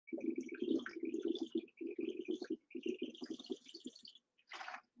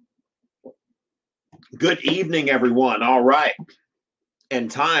Good evening, everyone. All right. And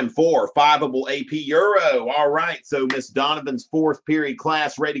time for Fiveable AP Euro. All right. So Miss Donovan's fourth period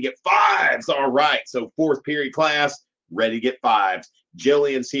class ready to get fives. All right. So fourth period class ready to get fives.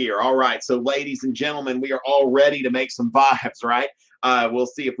 Jillian's here. All right. So ladies and gentlemen, we are all ready to make some vibes, right? We'll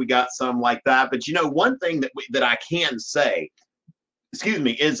see if we got some like that. But one thing that I can say, excuse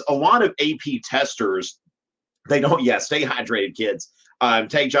me, is a lot of AP testers, they don't, yeah, stay hydrated, kids.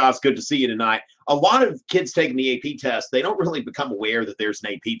 Tay Joss, good to see you tonight. A lot of kids taking the AP test, they don't really become aware that there's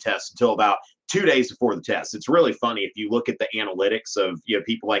an AP test until about 2 days before the test. It's really funny if you look at the analytics of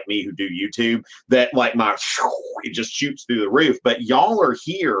people like me who do YouTube, that like it just shoots through the roof. But y'all are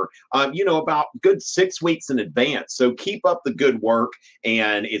here, about good 6 weeks in advance. So keep up the good work,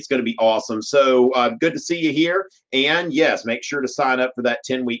 and it's going to be awesome. So good to see you here. And yes, make sure to sign up for that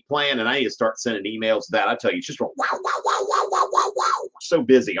 10-week plan. And I need to start sending emails to that. I tell you, it's just wow, wow, wow, wow, wow, wow, wow. So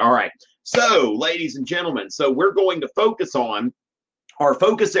busy. All right. So, ladies and gentlemen, so we're going to focus on our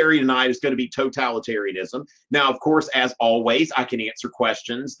focus area tonight is going to be totalitarianism. Now, of course, as always, I can answer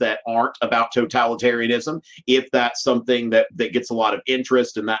questions that aren't about totalitarianism if that's something that gets a lot of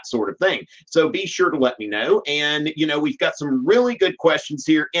interest and that sort of thing. So be sure to let me know. And, we've got some really good questions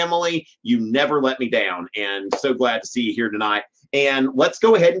here. Emily, you never let me down. And so glad to see you here tonight. And let's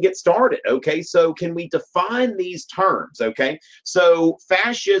go ahead and get started. Okay, so can we define these terms? Okay, so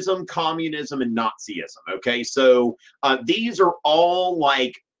fascism, communism, and Nazism. Okay, so these are all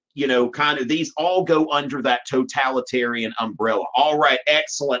like, these all go under that totalitarian umbrella. All right,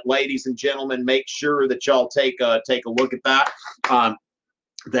 excellent, ladies and gentlemen. Make sure that y'all take a look at that.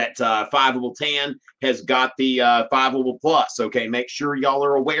 That Fiveable Tan has got the Fiveable Plus. Okay, make sure y'all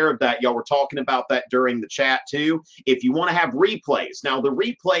are aware of that. Y'all were talking about that during the chat too. If you want to have replays, now the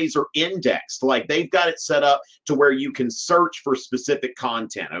replays are indexed, like they've got it set up to where you can search for specific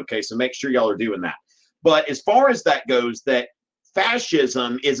content. Okay, so make sure y'all are doing that. But as far as that goes, that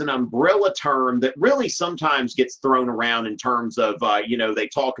fascism is an umbrella term that really sometimes gets thrown around in terms of, they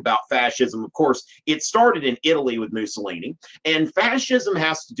talk about fascism. Of course, it started in Italy with Mussolini, and fascism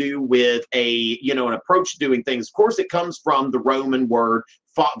has to do with an approach to doing things. Of course, it comes from the Roman word,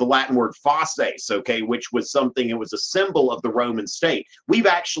 the Latin word fasces, okay, which was something, it was a symbol of the Roman state. We've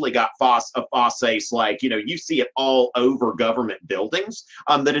actually got fasces, like, you see it all over government buildings,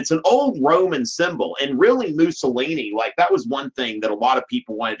 that it's an old Roman symbol. And really Mussolini, like that was one thing that a lot of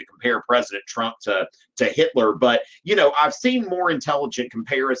people wanted to compare President Trump to Hitler. But, I've seen more intelligent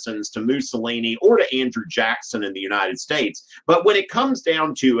comparisons to Mussolini or to Andrew Jackson in the United States. But when it comes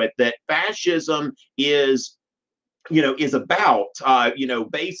down to it, that fascism is about,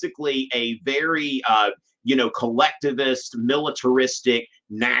 basically a very, collectivist, militaristic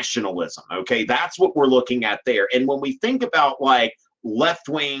nationalism. Okay, that's what we're looking at there. And when we think about like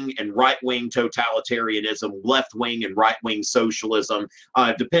left-wing and right-wing totalitarianism, left-wing and right-wing socialism,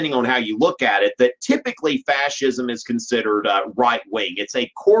 depending on how you look at it, that typically fascism is considered right-wing. It's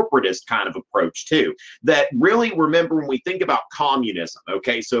a corporatist kind of approach too. That really, remember when we think about communism,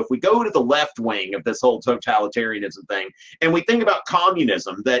 okay, so if we go to the left wing of this whole totalitarianism thing, and we think about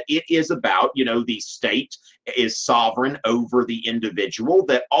communism, that it is about, the state is sovereign over the individual,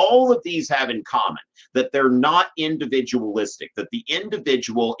 that all of these have in common that they're not individualistic, that the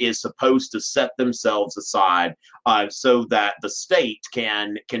individual is supposed to set themselves aside so that the state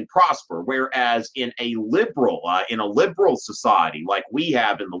can prosper. Whereas in a liberal society like we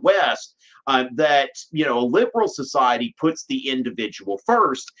have in the West, that a liberal society puts the individual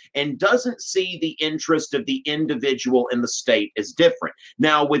first and doesn't see the interest of the individual and the state as different.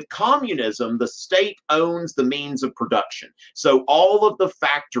 Now, with communism, the state owns the means of production. So all of the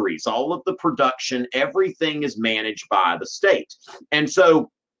factories, all of the production, everything is managed by the state. And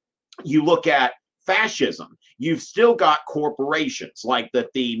so you look at fascism, you've still got corporations, like that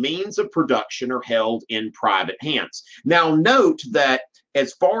the means of production are held in private hands. Now, note that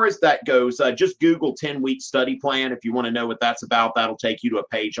as far as that goes, just Google 10-week study plan. If you want to know what that's about, that'll take you to a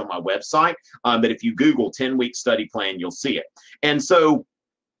page on my website. But if you Google 10-week study plan, you'll see it. And so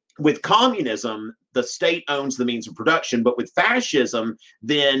with communism, the state owns the means of production, but with fascism,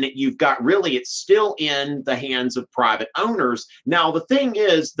 then you've got really, it's still in the hands of private owners. Now, the thing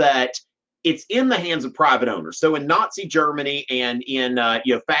is that it's in the hands of private owners. So in Nazi Germany and in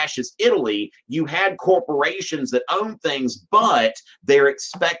fascist Italy, you had corporations that own things, but they're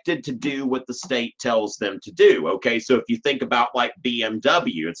expected to do what the state tells them to do. Okay, so if you think about like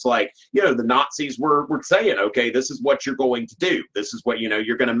BMW, it's like, the Nazis were saying, okay, this is what you're going to do. This is what,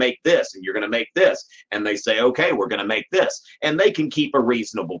 you're going to make this and you're going to make this. And they say, okay, we're going to make this. And they can keep a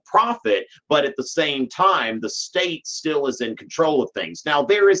reasonable profit, but at the same time, the state still is in control of things. Now,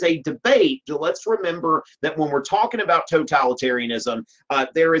 there is a debate debate. Let's remember that when we're talking about totalitarianism,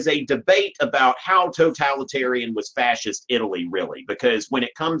 there is a debate about how totalitarian was fascist Italy, really, because when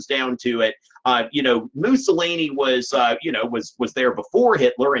it comes down to it, Mussolini was there before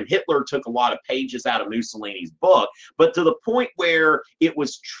Hitler, and Hitler took a lot of pages out of Mussolini's book, but to the point where it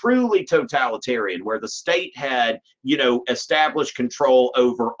was truly totalitarian, where the state had, established control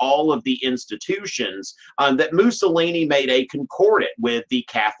over all of the institutions, that Mussolini made a concordat with the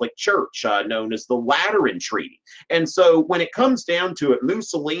Catholic Church, known as the Lateran Treaty. And so when it comes down to it,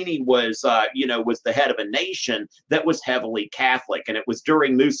 Mussolini was the head of a nation that was heavily Catholic, and it was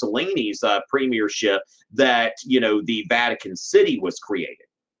during Mussolini's premiership that, the Vatican City was created.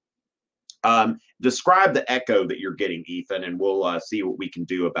 Describe the echo that you're getting, Ethan, and we'll see what we can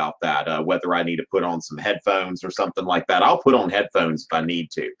do about that, whether I need to put on some headphones or something like that. I'll put on headphones if I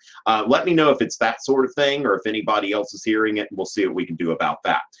need to. Let me know if it's that sort of thing or if anybody else is hearing it, and we'll see what we can do about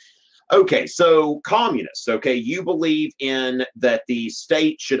that. Okay, so communists, okay, you believe in that the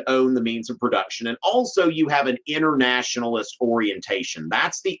state should own the means of production, and also you have an internationalist orientation.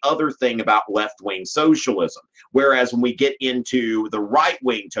 That's the other thing about left-wing socialism, whereas when we get into the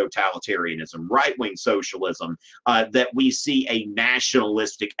right-wing totalitarianism, right-wing socialism, that we see a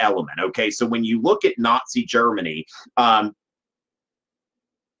nationalistic element, okay? So when you look at Nazi Germany,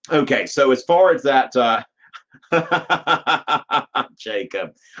 okay, so as far as that...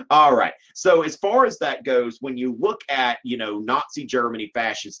 Jacob. All right. So as far as that goes, when you look at, Nazi Germany,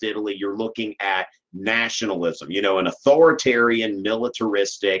 fascist Italy, you're looking at nationalism, an authoritarian,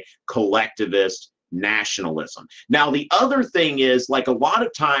 militaristic, collectivist nationalism. Now, the other thing is, like, a lot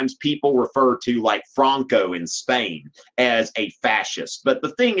of times people refer to, like, Franco in Spain as a fascist. But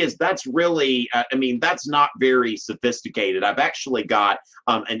the thing is, that's really, that's not very sophisticated. I've actually got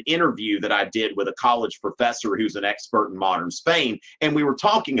an interview that I did with a college professor who's an expert in modern Spain, and we were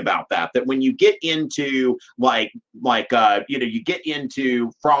talking about that when you get into, you get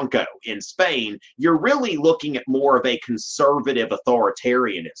into Franco in Spain, you're really looking at more of a conservative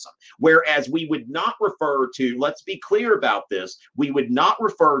authoritarianism, whereas we would not refer to, let's be clear about this, we would not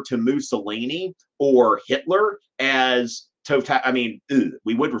refer to Mussolini or Hitler as we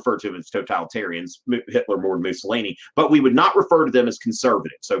would refer to them as totalitarians, Hitler more than Mussolini, but we would not refer to them as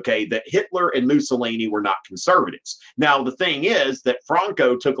conservatives, okay? That Hitler and Mussolini were not conservatives. Now, the thing is that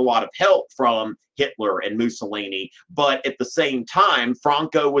Franco took a lot of help from Hitler and Mussolini, but at the same time,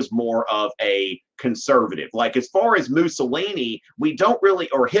 Franco was more of a conservative. Like, as far as Mussolini,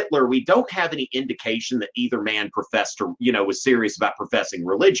 or Hitler, we don't have any indication that either man professed or, was serious about professing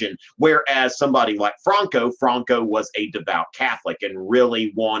religion, whereas somebody like Franco was a devout Catholic and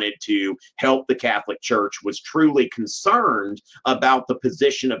really wanted to help the Catholic Church, was truly concerned about the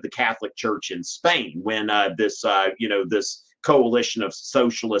position of the Catholic Church in Spain when this coalition of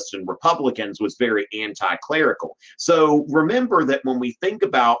socialists and Republicans was very anti-clerical. So remember that when we think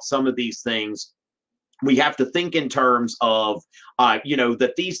about some of these things, we have to think in terms of,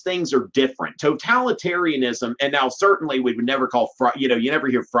 that these things are different. Totalitarianism, and now certainly we would never call, you never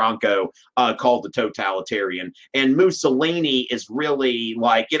hear Franco called the totalitarian. And Mussolini is really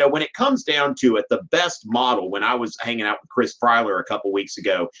like, when it comes down to it, the best model, when I was hanging out with Chris Freiler a couple weeks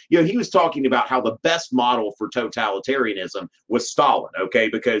ago, he was talking about how the best model for totalitarianism was Stalin, okay?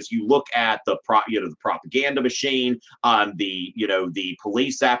 Because you look at the propaganda machine, the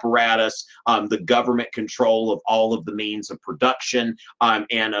police apparatus, the government control of all of the means of production,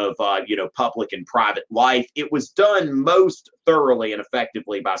 and of public and private life. It was done most thoroughly and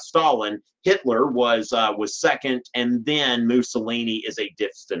effectively by Stalin. Hitler was second, and then Mussolini is a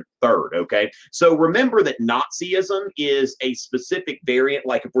distant third. Okay, so remember that Nazism is a specific variant.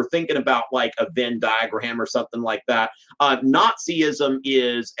 Like, if we're thinking about like a Venn diagram or something like that, Nazism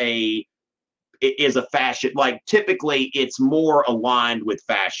is a fascist, like typically it's more aligned with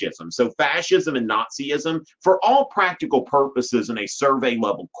fascism. So fascism and Nazism, for all practical purposes in a survey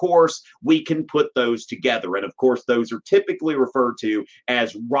level course, we can put those together. And of course, those are typically referred to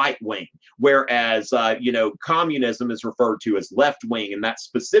as right wing, whereas, communism is referred to as left wing. And that's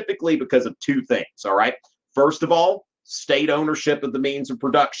specifically because of two things. All right. First of all, state ownership of the means of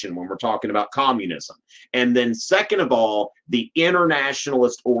production when we're talking about communism. And then second of all, the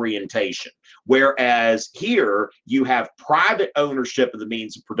internationalist orientation. Whereas here you have private ownership of the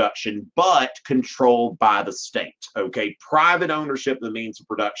means of production, but controlled by the state. Okay, private ownership of the means of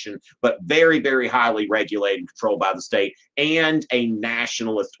production, but very, very highly regulated and controlled by the state, and a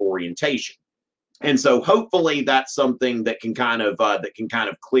nationalist orientation. And so hopefully that's something that can kind of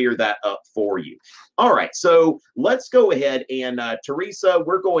clear that up for you. All right, so let's go ahead and Teresa,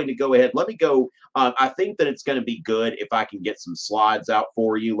 we're going to go ahead. Let me go. I think that it's going to be good if I can get some slides out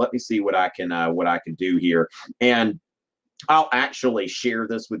for you. Let me see what I can do here, and I'll actually share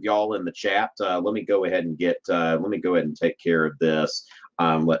this with y'all in the chat. Let me go ahead and take care of this.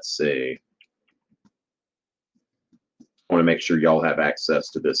 Let's see. I want to make sure y'all have access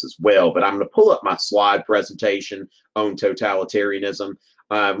to this as well, but I'm going to pull up my slide presentation on totalitarianism.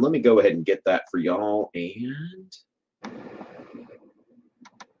 Let me go ahead and get that for y'all, and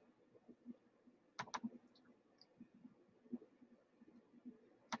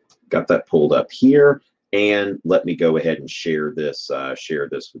got that pulled up here. And let me go ahead and share this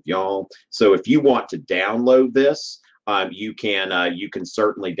with y'all. So if you want to download this, you can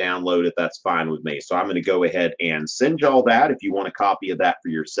certainly download it. That's fine with me. So I'm going to go ahead and send y'all that if you want a copy of that for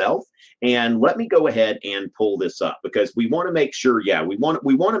yourself. And let me go ahead and pull this up, because we want to make sure, we want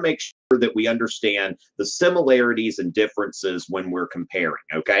to make sure that we understand the similarities and differences when we're comparing.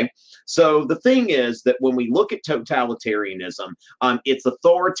 Okay. So the thing is that when we look at totalitarianism, it's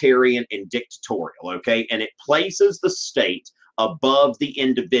authoritarian and dictatorial. Okay. And it places the state above the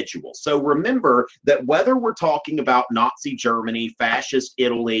individual. So remember that whether we're talking about Nazi Germany, fascist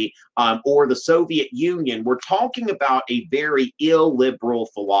Italy, or the Soviet Union, we're talking about a very illiberal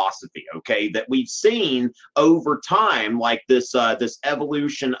philosophy, okay, that we've seen over time, like this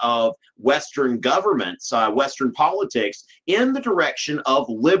evolution of Western governments, Western politics, in the direction of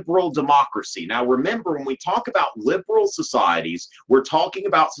liberal democracy. Now, remember, when we talk about liberal societies, we're talking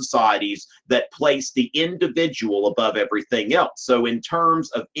about societies that place the individual above everything else. So in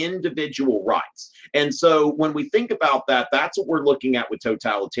terms of individual rights. And so when we think about that, that's what we're looking at with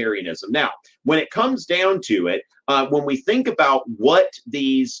totalitarianism. Now, when it comes down to it, when we think about what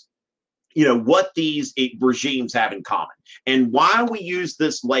these regimes have in common and why we use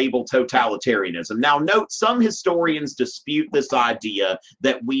this label totalitarianism. Now, note, some historians dispute this idea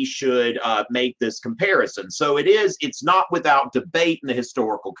that we should make this comparison. So it's not without debate in the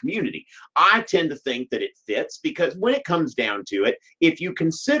historical community. I tend to think that it fits, because when it comes down to it, if you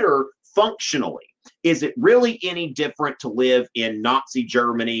consider functionally, is it really any different to live in Nazi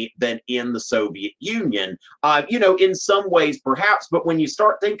Germany than in the Soviet Union? In some ways, perhaps, but when you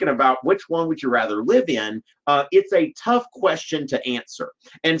start thinking about which one would you rather live in, it's a tough question to answer.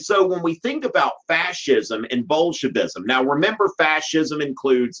 And so when we think about fascism and Bolshevism, now remember, fascism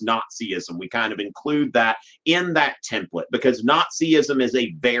includes Nazism. We kind of include that in that template because Nazism is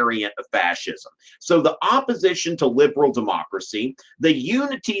a variant of fascism. So the opposition to liberal democracy, the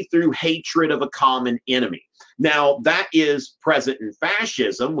unity through hatred of a common enemy. Now, that is present in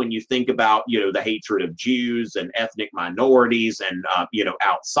fascism when you think about, the hatred of Jews and ethnic minorities and,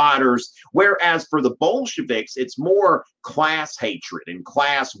 outsiders. Whereas for the Bolsheviks, it's more class hatred and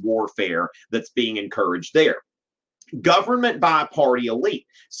class warfare that's being encouraged there. Government by party elite.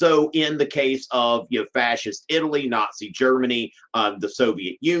 So in the case of fascist Italy, Nazi Germany, the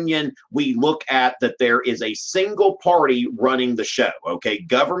Soviet Union, we look at that there is a single party running the show. Okay,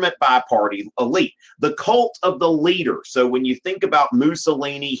 government by party elite. The cult of the leader. So when you think about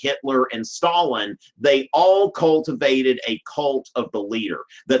Mussolini, Hitler, and Stalin, they all cultivated a cult of the leader.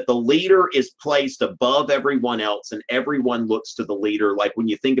 That the leader is placed above everyone else, and everyone looks to the leader. Like when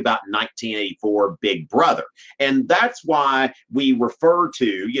you think about 1984 Big Brother, and that's why we refer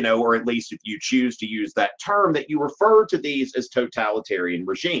to, or at least if you choose to use that term, that you refer to these as totalitarian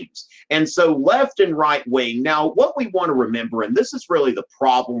regimes. And so left and right wing. Now, what we want to remember, and this is really the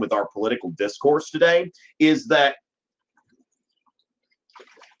problem with our political discourse today, is that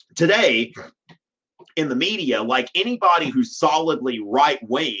today, in the media, like anybody who's solidly right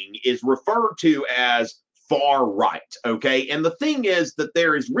wing is referred to as far right. Okay. And the thing is that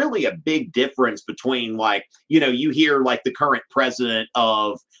there is really a big difference between, like, you hear like the current president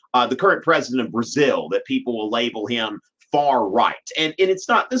of Brazil, that people will label him far right. And it's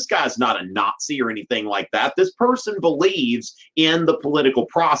not, this guy's not a Nazi or anything like that. This person believes in the political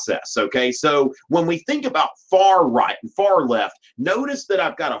process. Okay. So when we think about far right and far left, notice that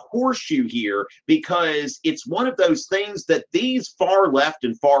I've got a horseshoe here because it's one of those things that these far left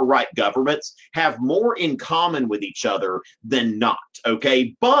and far right governments have more in common with each other than not.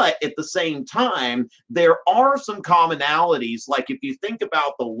 Okay. But at the same time, there are some commonalities. Like if you think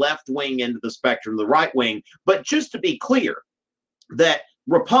about the left wing end of the spectrum, the right wing, but just to be clear, that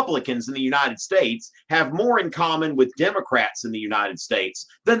Republicans in the United States have more in common with Democrats in the United States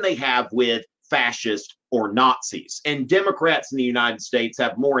than they have with fascist or Nazis. And Democrats in the United States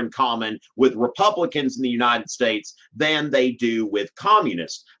have more in common with Republicans in the United States than they do with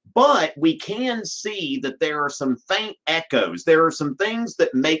communists. But we can see that there are some faint echoes. There are some things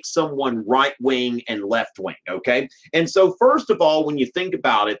that make someone right wing and left wing. Okay. And so, first of all, when you think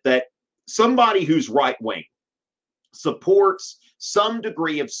about it, that somebody who's right wing supports some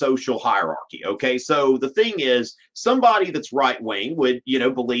degree of social hierarchy. Okay, so the thing is, somebody that's right wing would,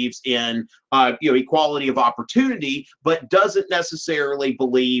 believes in, equality of opportunity, but doesn't necessarily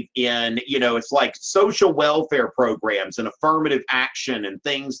believe in, it's like social welfare programs and affirmative action and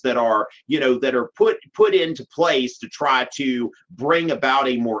things that are, that are put into place to try to bring about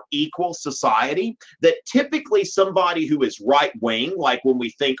a more equal society. That typically somebody who is right wing, like when we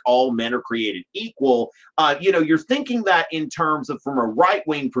think all men are created equal, you're thinking that in terms of, from a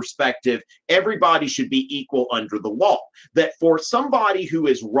right-wing perspective, everybody should be equal under the law. That for somebody who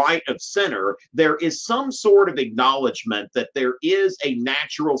is right of center, there is some sort of acknowledgement that there is a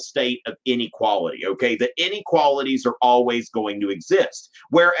natural state of inequality, okay? That inequalities are always going to exist.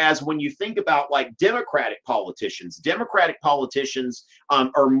 Whereas when you think about like Democratic politicians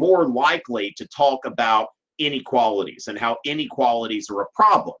are more likely to talk about inequalities and how inequalities are a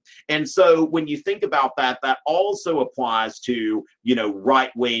problem. And so when you think about that, that also applies to,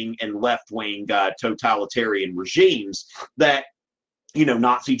 right-wing and left-wing totalitarian regimes. That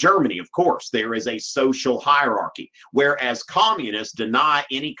Nazi Germany, of course, there is a social hierarchy, whereas communists deny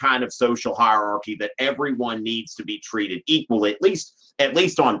any kind of social hierarchy, that everyone needs to be treated equally, at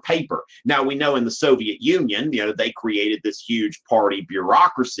least on paper. Now, we know in the Soviet Union, they created this huge party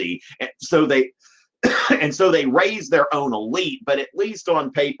bureaucracy, and so they raised their own elite, but at least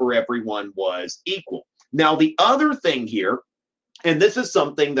on paper, everyone was equal. Now, the other thing here, and this is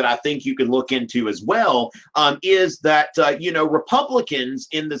something that I think you can look into as well, is that, Republicans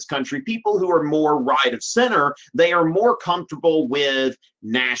in this country, people who are more right of center, they are more comfortable with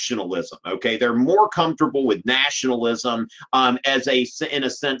nationalism, okay? They're more comfortable with nationalism in a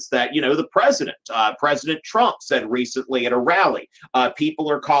sense that, the President Trump said recently at a rally,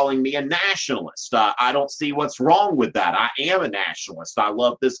 people are calling me a nationalist. I don't see what's wrong with that. I am a nationalist. I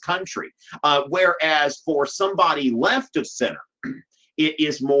love this country. Whereas for somebody left of center, it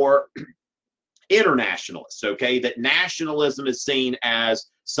is more internationalist, okay? That nationalism is seen as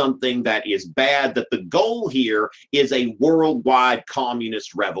something that is bad, that the goal here is a worldwide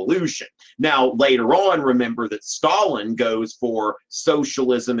communist revolution. Now, later on, remember that Stalin goes for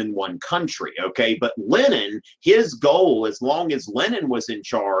socialism in one country, okay? But Lenin, his goal, as long as Lenin was in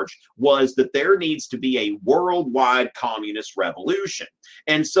charge, was that there needs to be a worldwide communist revolution.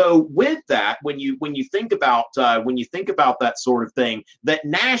 And so with that, when you think about that sort of thing, that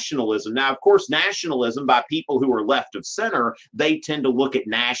nationalism, now, of course, nationalism by people who are left of center, they tend to look at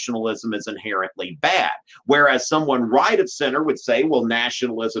nationalism as inherently bad. Whereas someone right of center would say, well,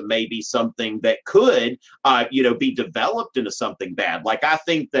 nationalism may be something that could, be developed into something bad. Like, I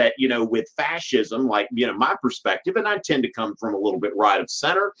think that, with fascism, like, my perspective, and I tend to come from a little bit right of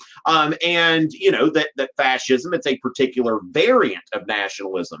center, and, that fascism, it's a particular variant of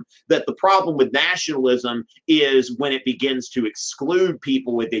nationalism. That the problem with nationalism is when it begins to exclude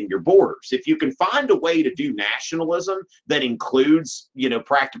people within your borders. If you can find a way to do nationalism that includes,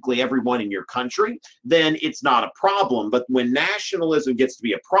 practically everyone in your country, then it's not a problem. But when nationalism gets to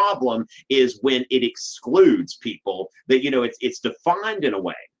be a problem is when it excludes people, that, it's defined in a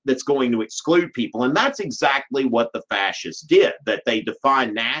way that's going to exclude people. And that's exactly what the fascists did, that they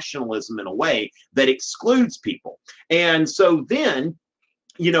defined nationalism in a way that excludes people. And so then,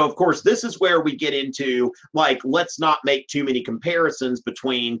 of course, this is where we get into, like, let's not make too many comparisons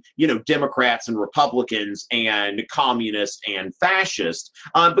between, Democrats and Republicans and communists and fascists,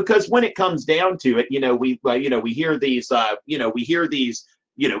 because when it comes down to it, we hear these,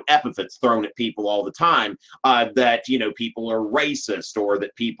 epithets thrown at people all the time, that, people are racist, or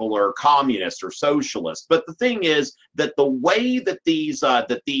that people are communist or socialist. But the thing is that the way that these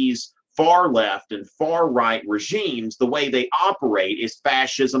far left and far right regimes, the way they operate is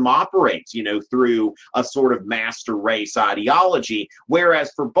fascism operates, through a sort of master race ideology.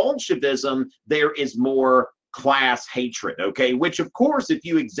 Whereas for Bolshevism, there is more class hatred, okay? Which, of course, if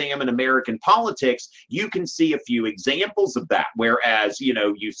you examine American politics, you can see a few examples of that. Whereas,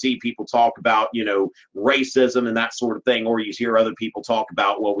 you see people talk about, racism and that sort of thing, or you hear other people talk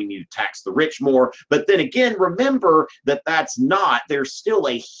about, well, we need to tax the rich more. But then again, remember that there's still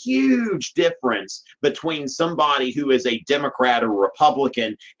a huge difference between somebody who is a Democrat or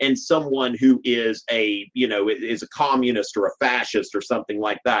Republican and someone who is is a communist or a fascist or something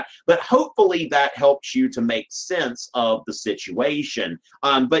like that. But hopefully that helps you to make make sense of the situation.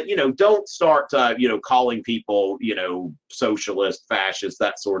 But, don't start, calling people, socialist, fascist,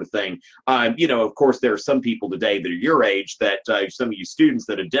 that sort of thing. Of course, there are some people today that are your age that some of you students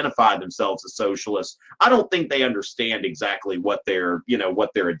that identify themselves as socialists. I don't think they understand exactly what they're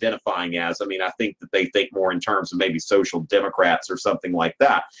identifying as. I mean, I think that they think more in terms of maybe social democrats or something like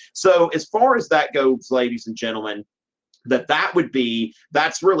that. So as far as that goes, ladies and gentlemen,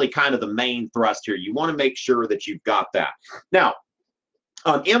 that's really kind of the main thrust here. You want to make sure that you've got that. Now,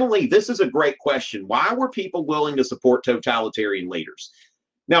 Emily, this is a great question. Why were people willing to support totalitarian leaders?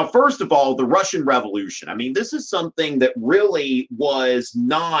 Now, first of all, the Russian Revolution. I mean, this is something that really was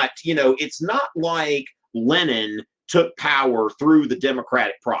not, it's not like Lenin took power through the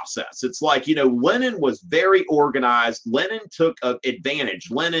democratic process. It's like, Lenin was very organized. Lenin took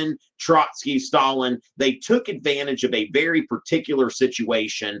advantage. Lenin, Trotsky, Stalin, they took advantage of a very particular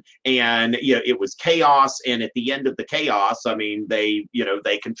situation, and it was chaos. And at the end of the chaos, I mean, they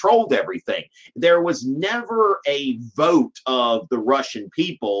controlled everything. There was never a vote of the Russian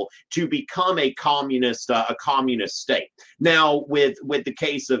people to become a communist state. Now, with the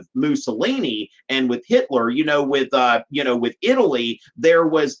case of Mussolini and with Hitler, with Italy, there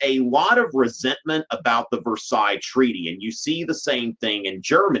was a lot of resentment about the Versailles Treaty, and you see the same thing in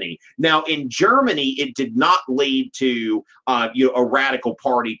Germany. Now, in Germany, it did not lead to a radical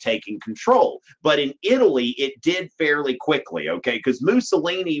party taking control, but in Italy, it did fairly quickly. Okay, because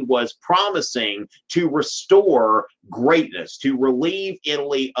Mussolini was promising to restore greatness, to relieve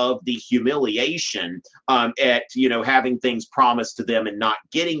Italy of the humiliation at having things promised to them and not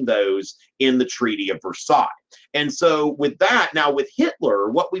getting those in the Treaty of Versailles. And so with that, now with Hitler,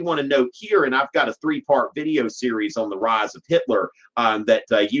 what we want to note here, and I've got a 3-part video series on the rise of Hitler that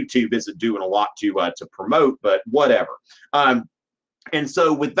YouTube isn't doing a lot to promote, but whatever. And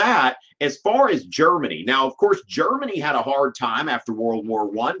so with that, as far as Germany, now, of course, Germany had a hard time after World War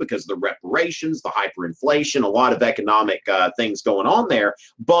I because of the reparations, the hyperinflation, a lot of economic things going on there.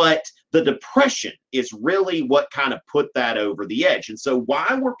 But the Depression is really what kind of put that over the edge. And so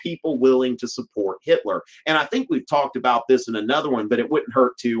why were people willing to support Hitler? And I think we've talked about this in another one, but it wouldn't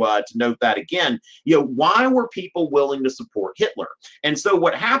hurt to note that again. Why were people willing to support Hitler? And so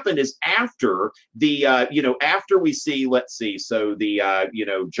what happened is after the, after we see, let's see, so the,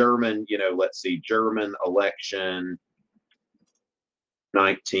 German, German election,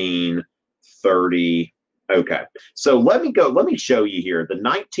 1930. Okay, so let me show you here the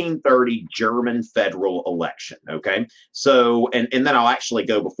 1930 German federal election. Okay, so and then I'll actually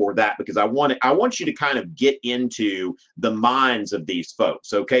go before that because I want you to kind of get into the minds of these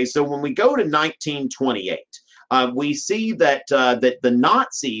folks. Okay, so when we go to 1928, we see that that the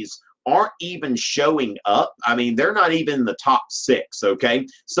Nazis aren't even showing up. I mean, they're not even in the top 6, okay?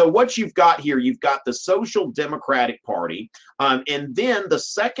 So what you've got here, you've got the Social Democratic Party, and then the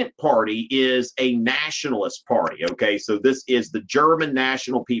second party is a nationalist party, okay? So this is the German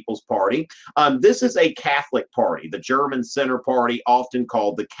National People's Party. This is a Catholic party, the German Center Party, often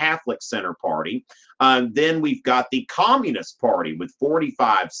called the Catholic Center Party. Then we've got the Communist Party with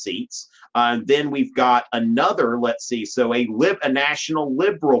 45 seats. Then we've got another, let's see, so a National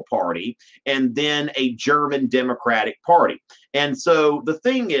Liberal Party, and then a German Democratic Party. And so the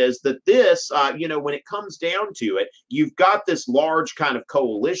thing is that this, when it comes down to it, you've got this large kind of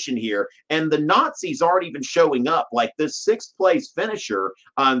coalition here, and the Nazis aren't even showing up. Like this 6th place finisher,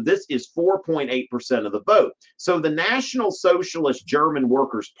 this is 4.8% of the vote. So the National Socialist German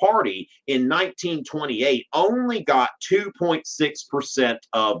Workers' Party in 1928 only got 2.6%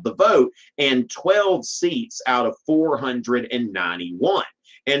 of the vote and 12 seats out of 491.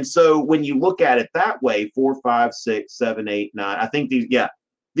 And so when you look at it that way, 4, 5, 6, 7, 8, 9, I think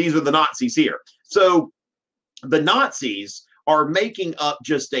these are the Nazis here. So the Nazis are making up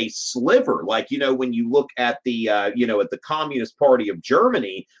just a sliver. Like, when you look at the, at the Communist Party of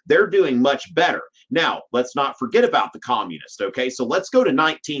Germany, they're doing much better. Now, let's not forget about the communists, okay? So let's go to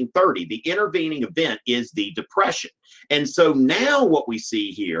 1930. The intervening event is the Depression. And so now what we see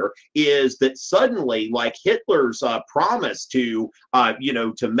here is that suddenly, like Hitler's promise to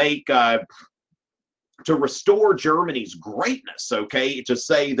make to restore Germany's greatness, okay? To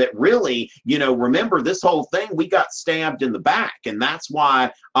say that really, remember this whole thing, we got stabbed in the back, and that's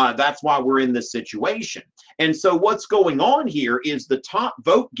why we're in this situation. And so what's going on here is the top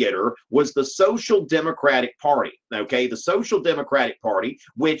vote getter was the Social Democratic Party, okay? The Social Democratic Party,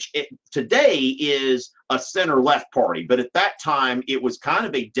 which today is a center-left party, but at that time, it was kind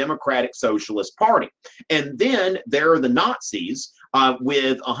of a democratic socialist party. And then there are the Nazis,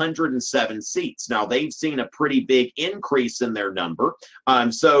 with 107 seats. Now, they've seen a pretty big increase in their number.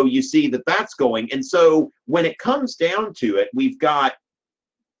 So you see that that's going. And so when it comes down to it, we've got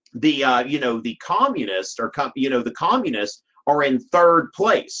the the communists are in third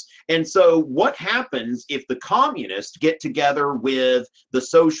place. And so what happens if the communists get together with the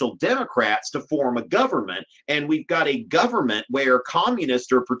social democrats to form a government, and we've got a government where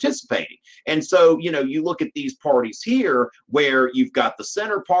communists are participating? And so, you look at these parties here where you've got the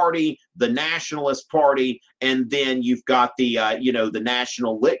Center Party, the Nationalist Party, and then you've got the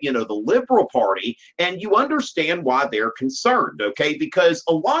the Liberal Party, and you understand why they're concerned, okay? Because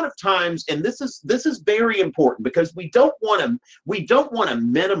a lot of times, and this is very important, because we don't want to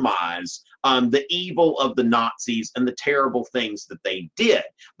minimize the evil of the Nazis and the terrible things that they did.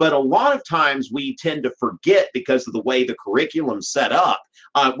 But a lot of times we tend to forget, because of the way the curriculum's set up,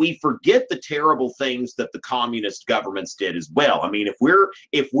 we forget the terrible things that the communist governments did as well. I mean,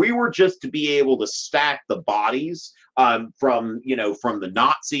 if we were just to be able to stack the bodies from the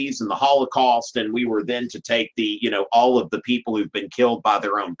Nazis and the Holocaust, and we were then to take the all of the people who've been killed by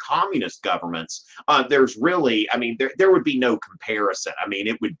their own communist governments, there's really, I mean, there would be no comparison. I mean,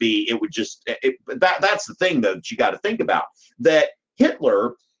 that's the thing, though, that you got to think about, that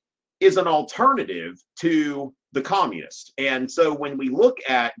Hitler is an alternative to the communist. And so when we look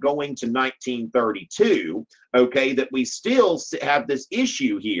at going to 1932, okay, that we still have this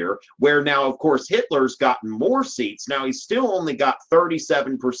issue here where now, of course, Hitler's gotten more seats. Now, he's still only got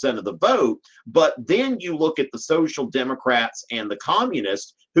 37% of the vote, but then you look at the Social Democrats and the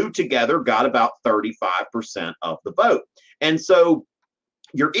communists, who together got about 35% of the vote. And so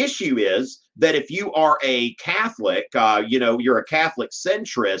your issue is that if you are a Catholic, you're a Catholic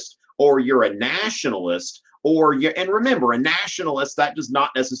centrist, or you're a nationalist, and remember, a nationalist, that does not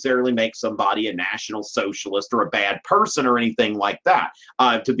necessarily make somebody a national socialist or a bad person or anything like that,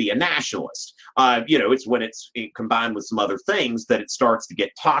 to be a nationalist. It's when it's combined with some other things that it starts to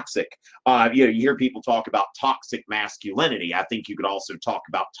get toxic. You hear people talk about toxic masculinity. I think you could also talk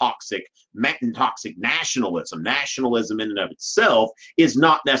about toxic nationalism. Nationalism in and of itself is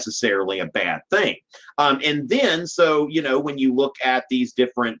not necessarily a bad thing. And then, so, when you look at these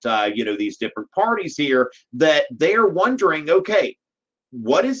different parties here, that they're wondering, okay,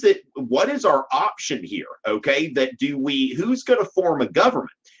 what is our option here? Okay, who's going to form a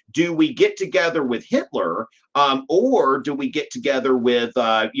government? Do we get together with Hitler, or do we get together with,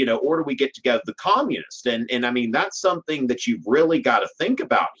 or do we get together the communists? And I mean, that's something that you've really got to think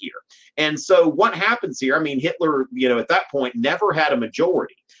about here. And so what happens here? I mean, Hitler, at that point, never had a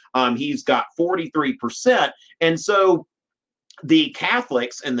majority. He's got 43%. And so the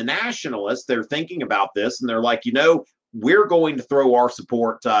Catholics and the nationalists, they're thinking about this, and they're like, we're going to throw our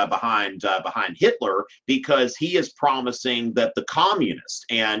support behind Hitler, because he is promising that the communists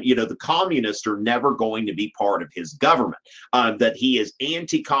are never going to be part of his government, that he is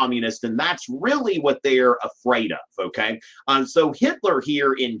anti-communist, and that's really what they're afraid of, okay? So Hitler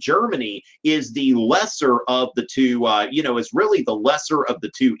here in Germany is the lesser of the two, is really the lesser of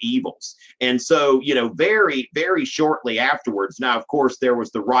the two evils. And so, very, very shortly afterwards, now, of course, there was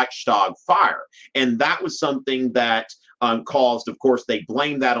the Reichstag fire, and that was something that caused, of course, they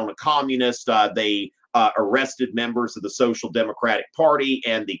blamed that on a communist. They arrested members of the Social Democratic Party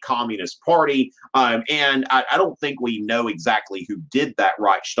and the Communist Party. And I don't think we know exactly who did that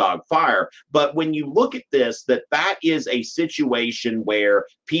Reichstag fire. But when you look at this, that is a situation where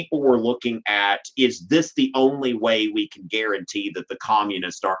people were looking at, is this the only way we can guarantee that the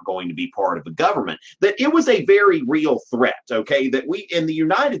communists aren't going to be part of the government? That it was a very real threat, okay? That we, in the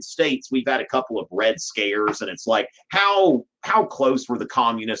United States, we've had a couple of Red Scares, and it's like, how close were the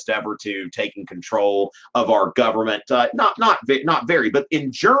communists ever to taking control of our government? Not very. But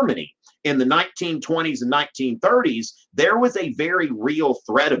in Germany, in the 1920s and 1930s, there was a very real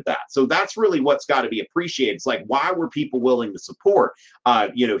threat of that. So that's really what's got to be appreciated. It's like, why were people willing to support,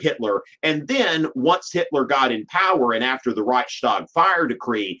 Hitler? And then once Hitler got in power, and after the Reichstag fire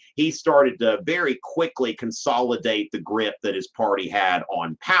decree, he started to very quickly consolidate the grip that his party had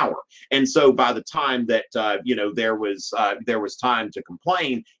on power. And so by the time that there was time to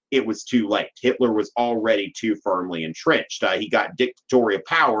complain, it was too late. Hitler was already too firmly entrenched. He got dictatorial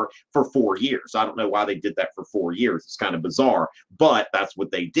power for 4 years. I don't know why they did that for 4 years. It's kind of bizarre, but that's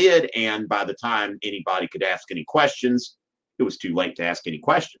what they did. And by the time anybody could ask any questions, it was too late to ask any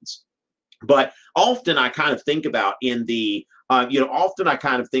questions. But often I kind of think about in the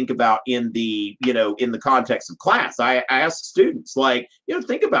in the context of class, I ask students, like,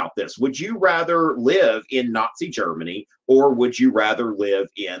 think about this. Would you rather live in Nazi Germany, or would you rather live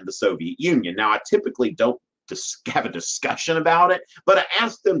in the Soviet Union? Now, I typically don't have a discussion about it, but I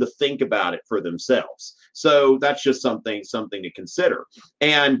ask them to think about it for themselves. So that's just something to consider.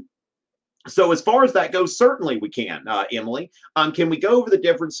 And so as far as that goes, certainly we can, Emily. Can we go over the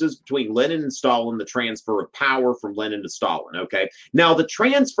differences between Lenin and Stalin, the transfer of power from Lenin to Stalin? Okay. Now, the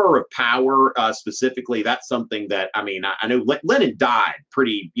transfer of power specifically, that's something that, I mean, I know Lenin died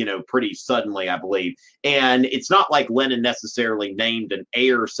pretty suddenly, I believe. And it's not like Lenin necessarily named an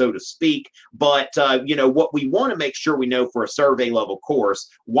heir, so to speak. But, what we want to make sure we know for a survey level course,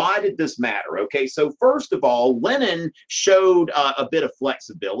 why did this matter? Okay. So first of all, Lenin showed a bit of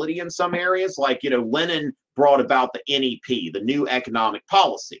flexibility in some areas. Like, Lenin brought about the NEP, the new economic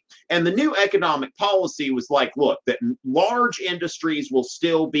policy. And the new economic policy was like, look, that large industries will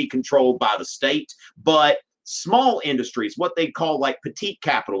still be controlled by the state, but small industries, what they call like petite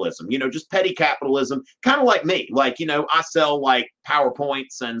capitalism, just petty capitalism, kind of like me. Like, I sell like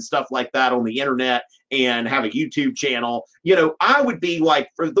PowerPoints and stuff like that on the internet and have a YouTube channel. I would be like,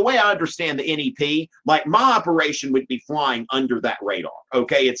 for the way I understand the NEP, like my operation would be flying under that radar.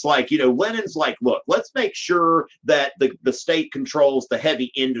 Okay. It's like, Lenin's like, look, let's make sure that the state controls the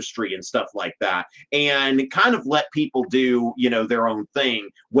heavy industry and stuff like that, and kind of let people do, their own thing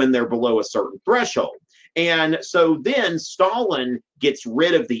when they're below a certain threshold. And so then Stalin gets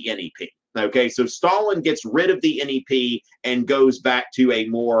rid of the NEP. Okay, so Stalin gets rid of the NEP and goes back to a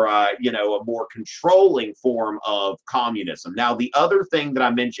more, a more controlling form of communism. Now, the other thing that I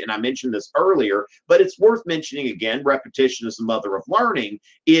mentioned this earlier, but it's worth mentioning again, repetition is the mother of learning,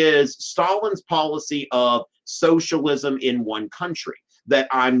 is Stalin's policy of socialism in one country. That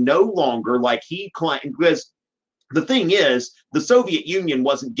I'm no longer, like he claimed, because the thing is, the Soviet Union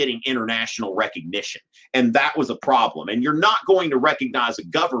wasn't getting international recognition, and that was a problem. And you're not going to recognize a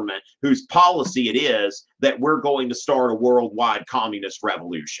government whose policy it is that we're going to start a worldwide communist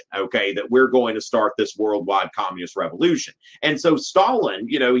revolution, okay? That we're going to start this worldwide communist revolution. And so Stalin,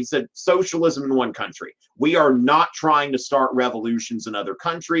 he said, socialism in one country. We are not trying to start revolutions in other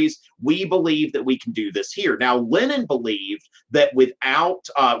countries. We believe that we can do this here. Now, Lenin believed that without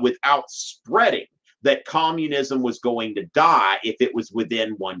spreading, that communism was going to die if it was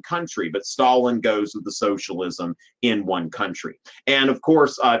within one country, but Stalin goes with the socialism in one country. And of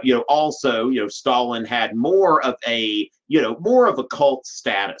course, also, Stalin had more of a cult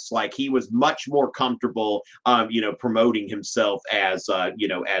status. Like he was much more comfortable, promoting himself as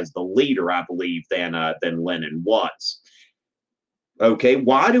the leader, I believe, than Lenin was. Okay,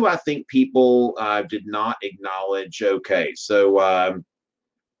 why do I think people did not acknowledge? Okay, so.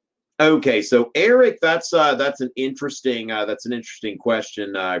 Okay, so Eric, that's an interesting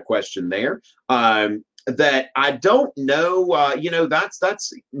question there. That I don't know,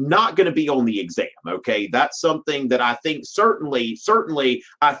 that's not going to be on the exam. Okay, that's something that I think certainly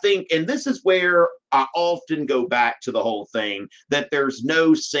I think, and this is where I often go back to the whole thing that there's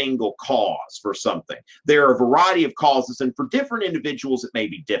no single cause for something. There are a variety of causes, and for different individuals, it may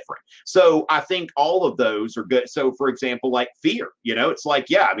be different. So I think all of those are good. So for example, like fear, it's like,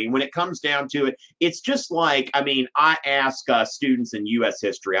 yeah, I mean, when it comes down to it, it's just like, I mean, I ask students in U.S.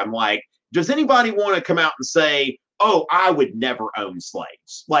 history, I'm like, does anybody want to come out and say, oh, I would never own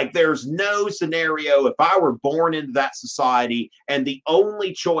slaves? Like, there's no scenario if I were born into that society and the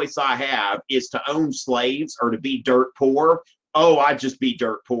only choice I have is to own slaves or to be dirt poor. Oh, I'd just be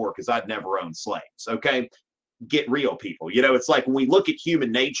dirt poor because I'd never own slaves. Okay. Get real, people. It's like when we look at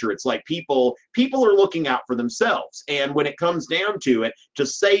human nature, it's like people are looking out for themselves. And when it comes down to it, to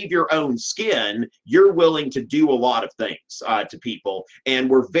save your own skin, you're willing to do a lot of things to people. And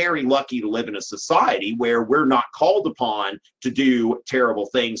we're very lucky to live in a society where we're not called upon to do terrible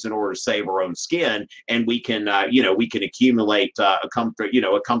things in order to save our own skin. And we can, we can accumulate a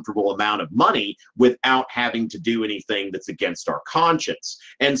comfortable amount of money without having to do anything that's against our conscience.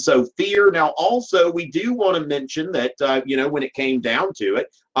 And so fear. Now, also, we do want to mention that, when it came down to it,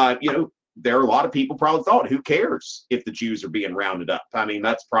 there are a lot of people probably thought, who cares if the Jews are being rounded up? I mean,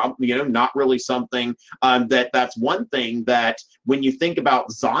 that's probably, not really something that's one thing that when you think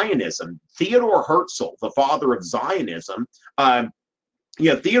about Zionism, Theodor Herzl, the father of Zionism,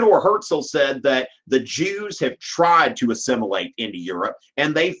 Theodor Herzl said that the Jews have tried to assimilate into Europe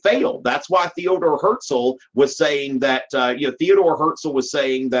and they failed. That's why Theodor Herzl was saying that,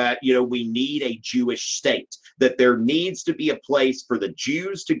 we need a Jewish state, that there needs to be a place for the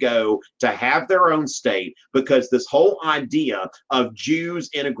Jews to go to have their own state, because this whole idea of Jews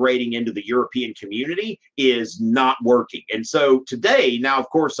integrating into the European community is not working. And so today, now, of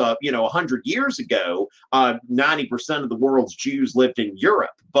course, 100 years ago, 90% of the world's Jews lived in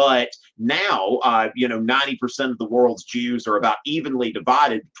Europe. But now, 90% of the world's Jews are about evenly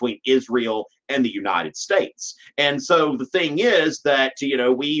divided between Israel and the United States. And so the thing is that,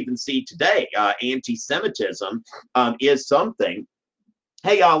 we even see today, anti-Semitism is something.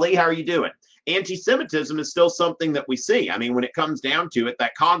 Hey, Ali, how are you doing? Anti-Semitism is still something that we see. I mean, when it comes down to it,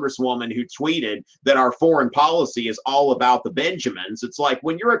 that congresswoman who tweeted that our foreign policy is all about the Benjamins, it's like,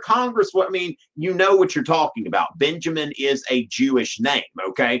 when you're a congresswoman, I mean, you know what you're talking about. Benjamin is a Jewish name,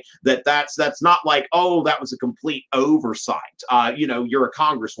 okay? That's not like, oh, that was a complete oversight. You're a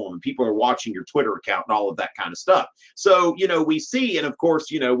congresswoman. People are watching your Twitter account and all of that kind of stuff. So, we see, and of course,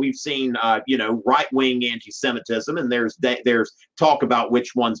 we've seen, right-wing anti-Semitism, and there's talk about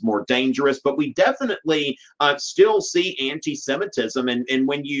which one's more dangerous, but we definitely still see anti-Semitism. And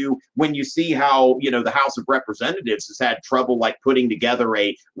when you see how, the House of Representatives has had trouble like putting together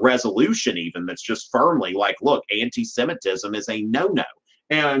a resolution even that's just firmly like, look, anti-Semitism is a no-no.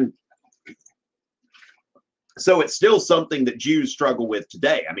 And so it's still something that Jews struggle with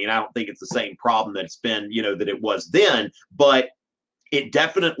today. I mean, I don't think it's the same problem that it's been, that it was then, but it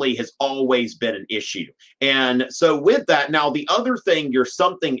definitely has always been an issue. And so with that, now the other thing,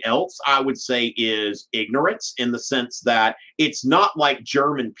 something else I would say is ignorance, in the sense that it's not like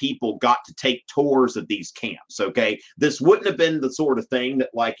German people got to take tours of these camps, okay? This wouldn't have been the sort of thing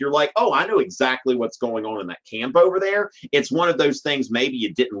that like, you're like, oh, I know exactly what's going on in that camp over there. It's one of those things maybe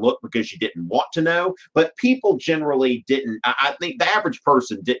you didn't look because you didn't want to know, but people generally didn't. I think the average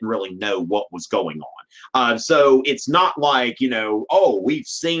person didn't really know what was going on. So it's not like, oh, we've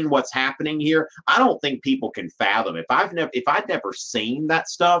seen what's happening here. I don't think people can fathom. If I'd never seen that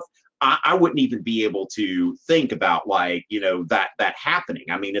stuff, I wouldn't even be able to think about like, that happening.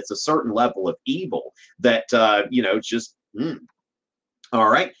 I mean, it's a certain level of evil that, it's just, All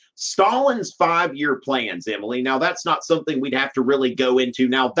right. Stalin's 5-year plans, Emily. Now, that's not something we'd have to really go into.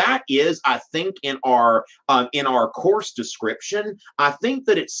 Now, that is, I think, in our course description, I think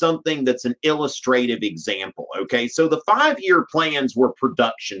that it's something that's an illustrative example. Okay, so the 5-year plans were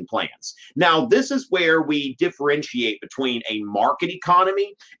production plans. Now, this is where we differentiate between a market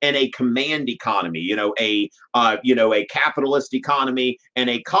economy and a command economy. A capitalist economy and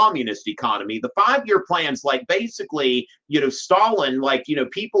a communist economy. The 5-year plans, like basically, Stalin, like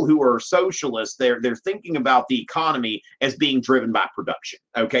people who are socialists, they're thinking about the economy as being driven by production.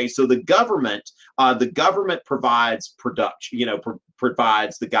 Okay, so the government provides production,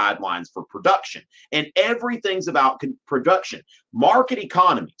 provides the guidelines for production, and everything's about production. Market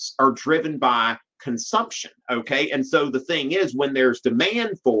economies are driven by consumption. Okay, and so the thing is, when there's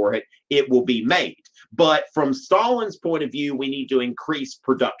demand for it, it will be made. But from Stalin's point of view, we need to increase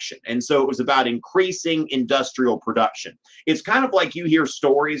production. And so it was about increasing industrial production. It's kind of like you hear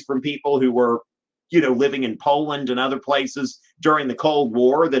stories from people who were, living in Poland and other places during the Cold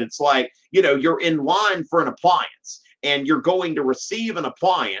War, that it's like, you're in line for an appliance and you're going to receive an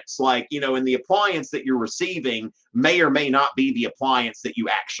appliance, like, and the appliance that you're receiving may or may not be the appliance that you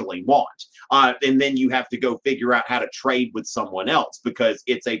actually want. And then you have to go figure out how to trade with someone else because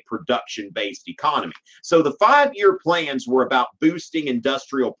it's a production-based economy. So the 5-year plans were about boosting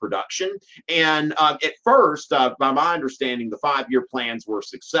industrial production. And at first, by my understanding, the 5-year plans were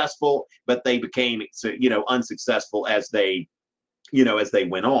successful, but they became, unsuccessful as they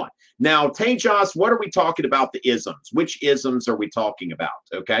went on. Now, Tejas, what are we talking about the isms? Which isms are we talking about?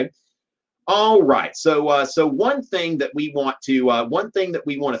 Okay. All right. So one thing that we want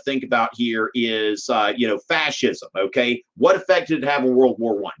to think about here is fascism. Okay, what effect did it have on World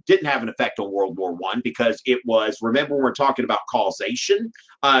War I? Didn't have an effect on World War I because it was. Remember, when we're talking about causation,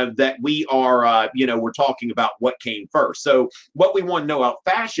 that we are we're talking about what came first. So what we want to know about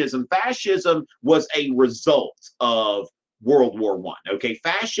fascism was a result of World War I. Okay,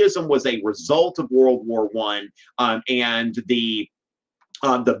 fascism was a result of World War I, and the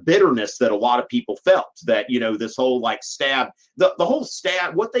bitterness that a lot of people felt that, this whole like the whole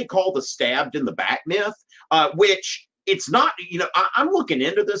stab, what they call the stabbed in the back myth, which it's not, I'm looking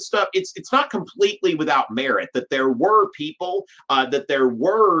into this stuff. It's not completely without merit that there were people,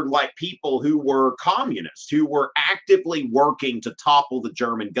 people who were communists, who were actively working to topple the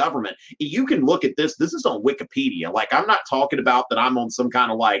German government. You can look at this. This is on Wikipedia. Like, I'm not talking about that I'm on some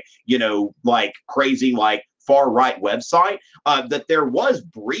kind of like, crazy, like far-right website, that there was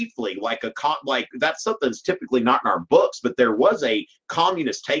briefly like that's something that's typically not in our books, but there was a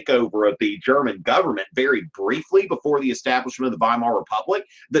communist takeover of the German government very briefly before the establishment of the Weimar Republic,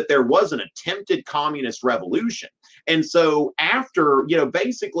 that there was an attempted communist revolution. And so after,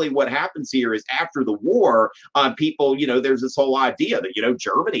 basically what happens here is after the war, people, there's this whole idea that,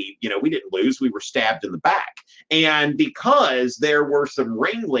 Germany, we didn't lose, we were stabbed in the back. And because there were some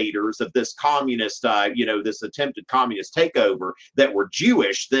ringleaders of this communist, this attempted communist takeover that were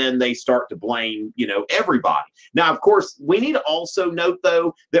Jewish, then they start to blame, everybody. Now, of course, we need to also note,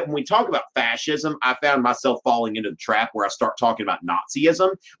 though, that when we talk about fascism, I found myself falling into the trap where I start talking about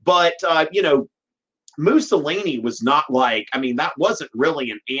Nazism. But, Mussolini was not like, that wasn't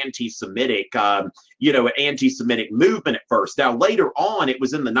really an anti-Semitic, an anti-Semitic movement at first. Now, later on, it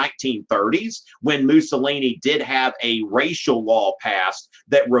was in the 1930s when Mussolini did have a racial law passed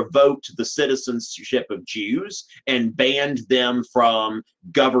that revoked the citizenship of Jews and banned them from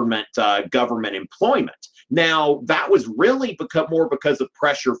government employment. Now, that was really more because of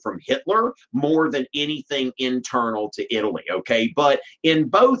pressure from Hitler more than anything internal to Italy, okay? But in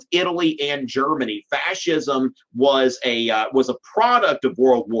both Italy and Germany, fascism was a product of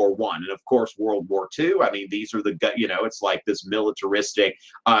World War I and, of course, World War II. These are it's like this militaristic,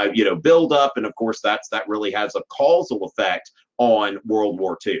 buildup, and of course, that really has a causal effect on World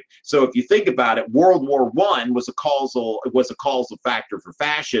War II. So if you think about it, World War I was a causal factor for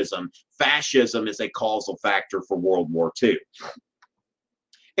fascism. Fascism is a causal factor for World War II.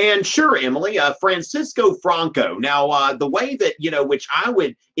 And sure, Emily, Francisco Franco. Now, the way that, which I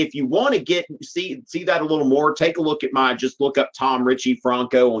would, if you want to see that a little more, take a look at just look up Tom Ritchie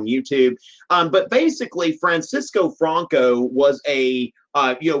Franco on YouTube. But basically, Francisco Franco was a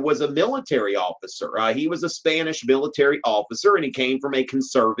military officer. He was a Spanish military officer, and he came from a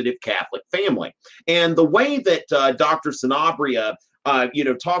conservative Catholic family. And the way that Dr. Sanabria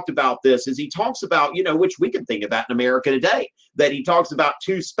talked about this is he talks about, which we can think of that in America today, that he talks about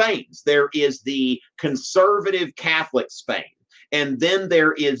two Spains. There is the conservative Catholic Spain, and then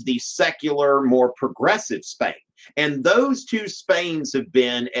there is the secular, more progressive Spain. And those two Spains have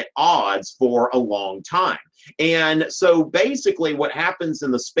been at odds for a long time. And so basically what happens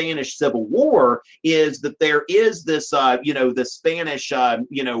in the Spanish Civil War is that there is this, the Spanish,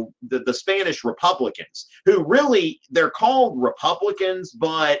 the Spanish Republicans who really, they're called Republicans,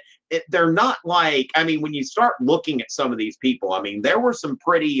 but they're not like, when you start looking at some of these people, there were some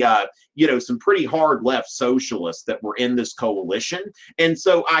pretty, some pretty hard left socialists that were in this coalition. And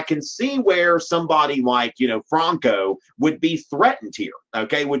so I can see where somebody like, Franco would be threatened here,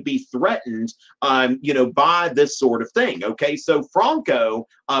 okay, would be threatened, by this sort of thing, okay? So Franco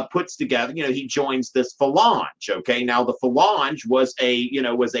puts together, he joins this Phalange, okay? Now the Phalange was a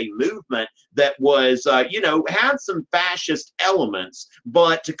movement that was, had some fascist elements,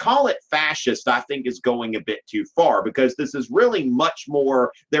 but to call it fascist, I think is going a bit too far, because this is really much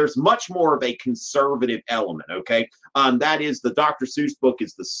more, there's much more of a conservative element, okay? That is, the Dr. Seuss book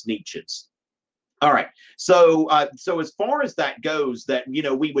is The Sneetches. All right, so as far as that goes, that,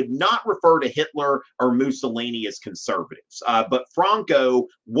 we would not refer to Hitler or Mussolini as conservatives, but Franco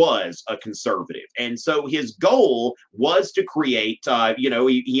was a conservative. And so his goal was to create,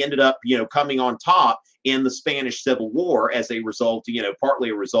 he ended up, coming on top in the Spanish Civil War as a result,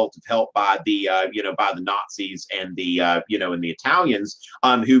 partly a result of help by the, by the Nazis and the, and the Italians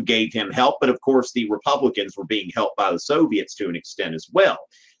who gave him help. But of course, the Republicans were being helped by the Soviets to an extent as well.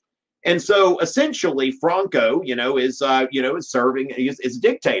 And so essentially Franco, is serving as a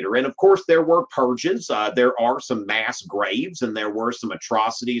dictator. And of course there were purges. There are some mass graves and there were some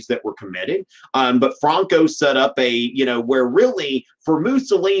atrocities that were committed. But Franco set up a, where really for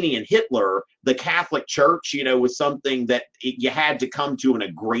Mussolini and Hitler, the Catholic Church, was something that you had to come to an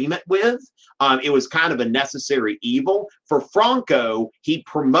agreement with. It was kind of a necessary evil. For Franco, he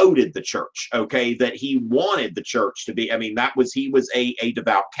promoted the church, okay, that he wanted the church to be, he was a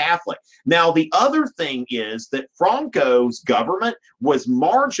devout Catholic. Now, the other thing is that Franco's government was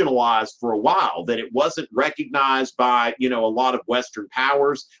marginalized for a while, that it wasn't recognized by, a lot of Western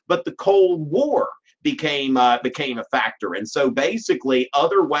powers, but the Cold War became a factor. And so basically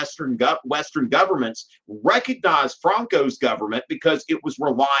other Western governments recognized Franco's government because it was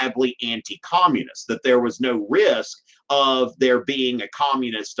reliably anti-communist, that there was no risk of there being a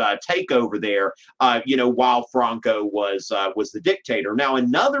communist takeover there, while Franco was the dictator. Now,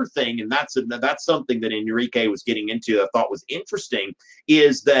 another thing, and that's something that Enrique was getting into, I thought was interesting,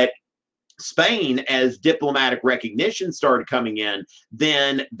 is that Spain, as diplomatic recognition started coming in,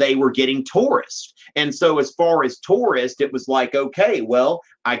 then they were getting tourists. And so as far as tourists, it was like, okay, well,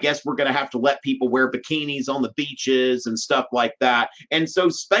 I guess we're going to have to let people wear bikinis on the beaches and stuff like that. And so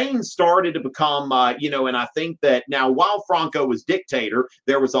Spain started to become, and I think that now while Franco was dictator,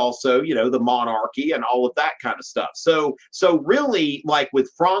 there was also, the monarchy and all of that kind of stuff. So really, like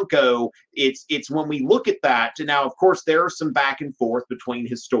with Franco, it's when we look at that. Now, of course, there are some back and forth between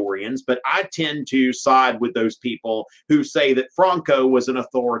historians, but I tend to side with those people who say that Franco was an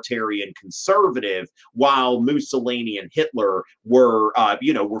authoritarian conservative, while Mussolini and Hitler were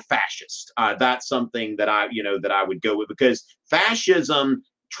fascist. That's something that I would go with, because fascism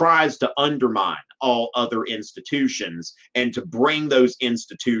tries to undermine all other institutions and to bring those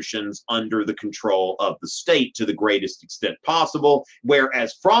institutions under the control of the state to the greatest extent possible,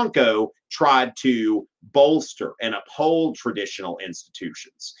 whereas Franco tried to bolster and uphold traditional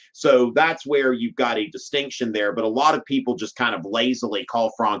institutions. So that's where you've got a distinction there, but a lot of people just kind of lazily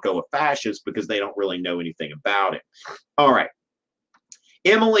call Franco a fascist because they don't really know anything about it. All right.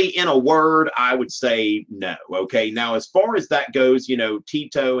 Emily, in a word, I would say no. Okay. Now, as far as that goes,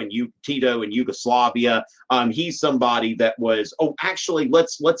 Tito and Yugoslavia, he's somebody that was. Oh, actually,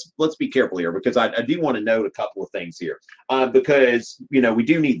 let's be careful here, because I do want to note a couple of things here, because we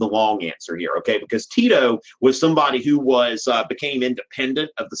do need the long answer here. Okay, because Tito was somebody who became independent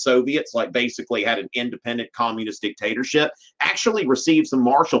of the Soviets, like basically had an independent communist dictatorship. Actually, received some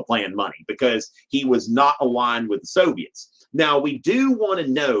Marshall Plan money because he was not aligned with the Soviets. Now, we do want to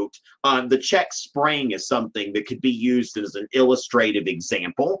note the Czech Spring is something that could be used as an illustrative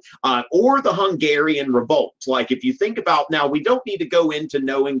example, or the Hungarian Revolt. Like, if you think about, now, we don't need to go into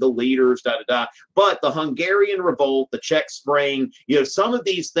knowing the leaders, but the Hungarian Revolt, the Czech Spring, some of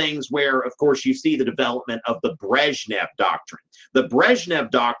these things where, of course, you see the development of the Brezhnev Doctrine. The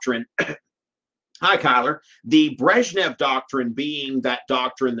Brezhnev Doctrine Hi, Kyler. The Brezhnev Doctrine being that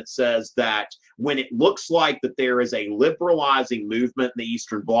doctrine that says that when it looks like that there is a liberalizing movement in the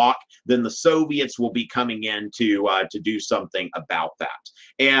Eastern Bloc, then the Soviets will be coming in to do something about that.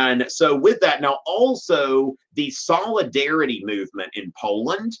 And so with that, now also the Solidarity movement in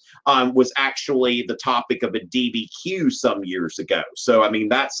Poland was actually the topic of a DBQ some years ago. So, I mean,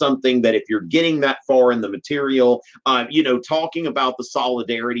 that's something that if you're getting that far in the material, talking about the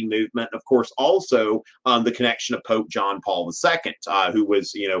Solidarity movement, of course, also the connection of Pope John Paul II, who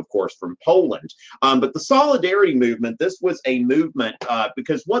was, of course, from Poland. But the Solidarity movement, this was a movement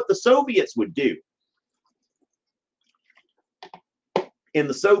because what the Soviets would do in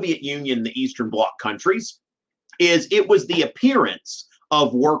the Soviet Union, the Eastern Bloc countries, is it was the appearance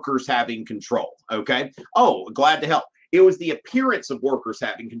of workers having control. Okay. Oh, glad to help. It was the appearance of workers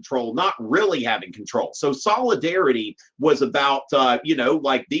having control, not really having control. So Solidarity was about,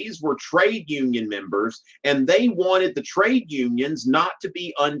 like these were trade union members, and they wanted the trade unions not to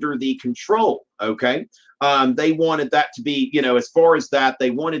be under the control. Okay. They wanted that to be, as far as that, they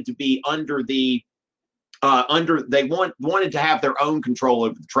wanted to be under the they wanted to have their own control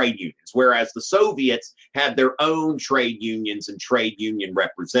over the trade unions, whereas the Soviets had their own trade unions and trade union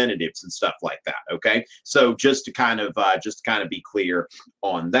representatives and stuff like that. Okay, so just to kind of be clear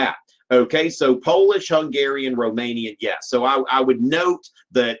on that. Okay, so Polish, Hungarian, Romanian, yes. So I would note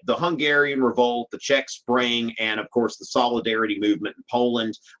that the Hungarian Revolt, the Czech Spring, and of course the Solidarity movement in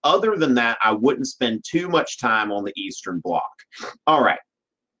Poland. Other than that, I wouldn't spend too much time on the Eastern Bloc. All right.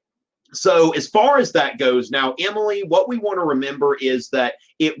 So as far as that goes, now, Emily, what we want to remember is that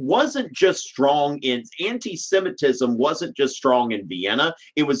it wasn't just strong in anti-Semitism wasn't just strong in Vienna.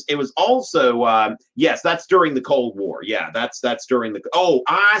 It was also yes, that's during the Cold War. Yeah, that's during the. Oh,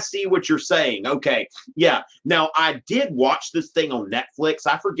 I see what you're saying. Okay, yeah. Now I did watch this thing on Netflix.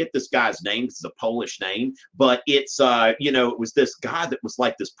 I forget this guy's name. It's a Polish name, but it's it was this guy that was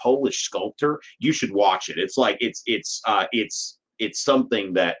like this Polish sculptor. You should watch it. It's like it's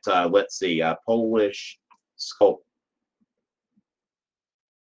something that, let's see, Polish sculptor.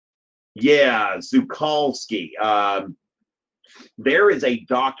 Yeah, Zukalski. There is a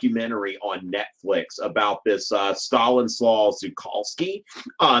documentary on Netflix about this Stanislaw Zukalski.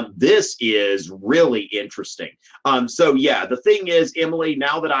 This is really interesting. So, yeah, the thing is, Emily,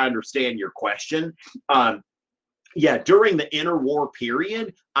 now that I understand your question, yeah, during the interwar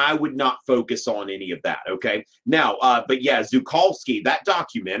period, I would not focus on any of that. Okay. Now, but yeah, Zukalski, that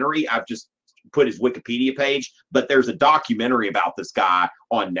documentary, I've just put his Wikipedia page, but there's a documentary about this guy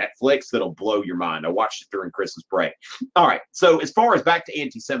on Netflix that'll blow your mind. I watched it during Christmas break. All right. So as far as back to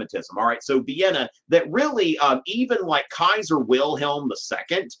anti-Semitism, all right. So Vienna, that really, even like Kaiser Wilhelm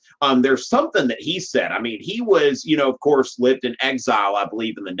II, there's something that he said. I mean, he was, of course, lived in exile, I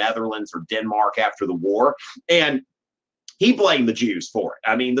believe, in the Netherlands or Denmark after the war. And he blamed the Jews for it.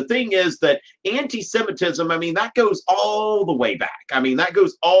 I mean, the thing is that anti-Semitism, I mean, that goes all the way back. I mean, that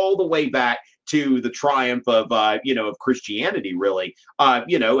goes all the way back to the triumph of of Christianity, really.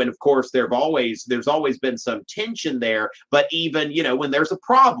 And of course there's always been some tension there, but even when there's a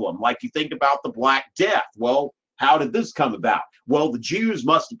problem, like you think about the Black Death, well, how did this come about? Well, the Jews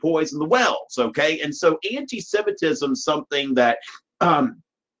must have poisoned the wells, okay? And so anti-Semitism is something that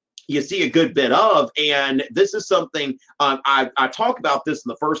you see a good bit of, and this is something I talk about this in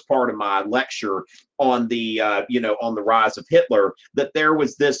the first part of my lecture on the on the rise of Hitler, that there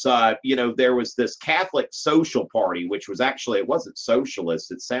was this Catholic Social Party, which was actually, it wasn't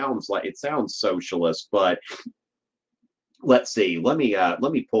socialist. It sounds socialist, but let's see. Let me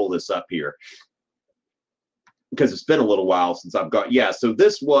pull this up here, because it's been a little while since I've got, so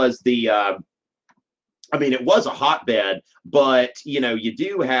this was the I mean, it was a hotbed, but you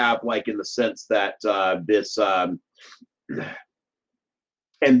do have, like, in the sense that this and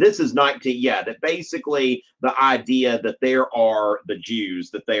this is that basically the idea that there are the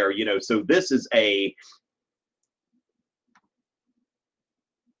Jews, that they are, so this is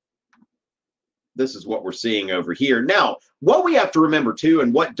what we're seeing over here. Now, what we have to remember too,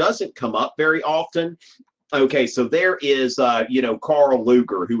 and what doesn't come up very often, okay, so there is, Karl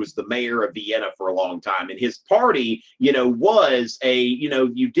Lueger, who was the mayor of Vienna for a long time, and his party, was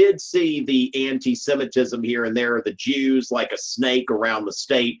you did see the anti-Semitism here and there, the Jews like a snake around the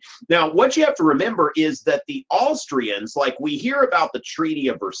state. Now, what you have to remember is that the Austrians, like, we hear about the Treaty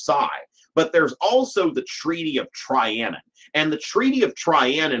of Versailles, but there's also the Treaty of Trianon. And the Treaty of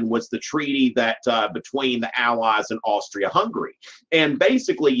Trianon was the treaty that between the Allies and Austria-Hungary. And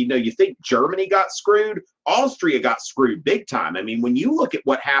basically, you think Germany got screwed, Austria got screwed big time. I mean, when you look at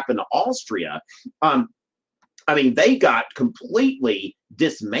what happened to Austria, I mean, they got completely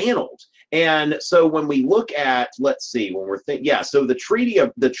dismantled. And so when we look at, let's see, when we're thinking, so the Treaty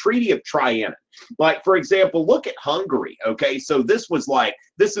of Trianon, like, for example, look at Hungary. Okay, so this is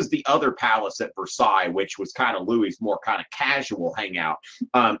the other palace at Versailles, which was kind of Louis's more kind of casual hangout,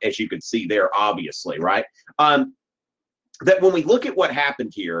 as you can see there, obviously, right? That when we look at what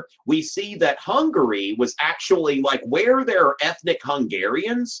happened here, we see that Hungary was actually, like, where there are ethnic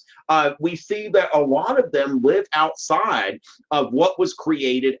Hungarians, we see that a lot of them live outside of what was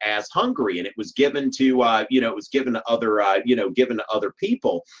created as Hungary, and it was given to other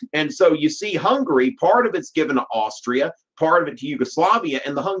people. And so you see Hungary, part of it's given to Austria, part of it to Yugoslavia,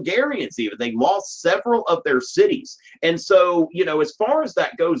 and the Hungarians even, they lost several of their cities. And so, as far as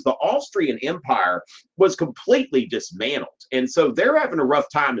that goes, the Austrian Empire was completely dismantled. And so they're having a rough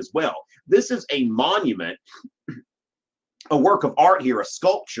time as well. This is a monument, a work of art here, a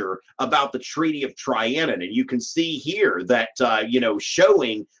sculpture about the Treaty of Trianon. And you can see here that,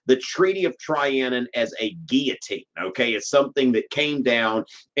 showing the Treaty of Trianon as a guillotine, okay? It's something that came down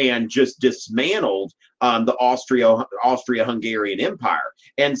and just dismantled the Austria-Hungarian Empire.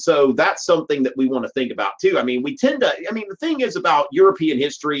 And so that's something that we want to think about too. I mean, the thing is about European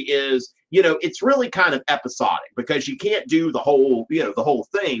history is, it's really kind of episodic, because you can't do the whole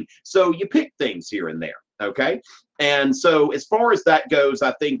thing. So you pick things here and there, okay? And so as far as that goes,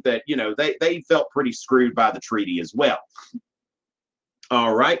 I think that, they felt pretty screwed by the treaty as well.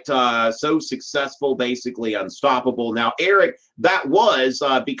 All right, so successful, basically unstoppable. Now, Eric, that was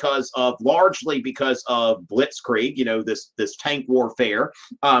largely because of Blitzkrieg, this tank warfare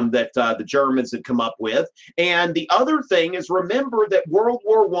that the Germans had come up with. And the other thing is, remember that World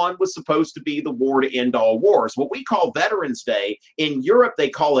War I was supposed to be the war to end all wars. What we call Veterans Day, in Europe, they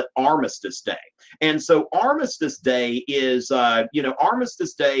call it Armistice Day. And so Armistice Day is, this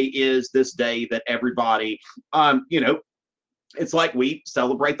day that everybody, it's like we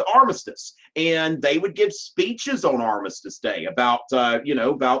celebrate the armistice, and they would give speeches on Armistice Day about, you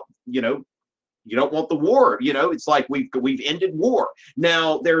don't want the war. It's like we've ended war.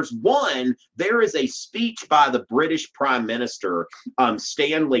 Now, there is a speech by the British Prime Minister,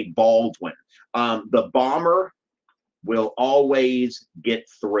 Stanley Baldwin. The bomber will always get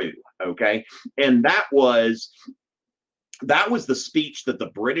through. Okay. And that was the speech that the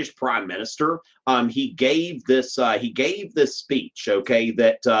British Prime Minister, he gave this speech, okay,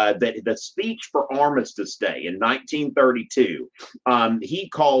 that the speech for Armistice Day in 1932, he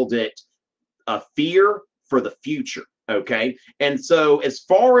called it a fear for the future. Okay. And so as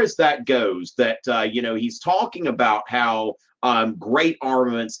far as that goes, that, he's talking about how great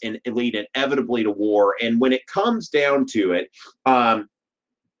armaments lead inevitably to war. And when it comes down to it,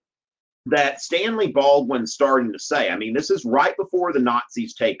 that Stanley Baldwin's starting to say, I mean, this is right before the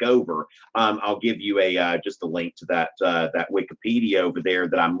Nazis take over. I'll give you just a link to that Wikipedia over there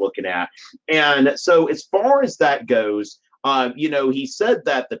that I'm looking at. And so as far as that goes, You know, he said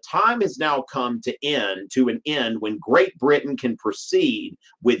that the time has now come to an end when Great Britain can proceed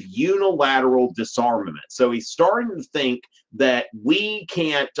with unilateral disarmament. So he's starting to think that we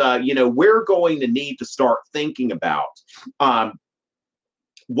can't, you know, we're going to need to start thinking about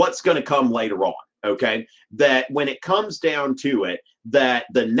what's going to come later on. Okay, that when it comes down to it, that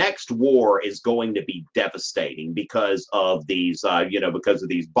the next war is going to be devastating because of these, you know, because of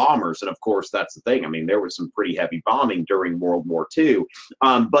these bombers. And of course, that's the thing. I mean, there was some pretty heavy bombing during World War II.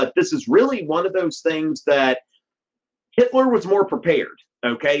 But this is really one of those things that Hitler was more prepared.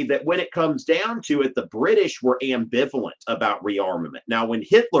 Okay, that when it comes down to it, the British were ambivalent about rearmament. Now, when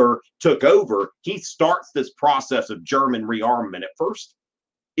Hitler took over, he starts this process of German rearmament at first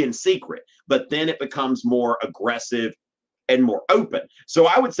in secret, but then it becomes more aggressive and more open. So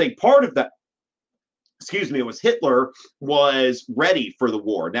I would say part of that, excuse me, it was Hitler was ready for the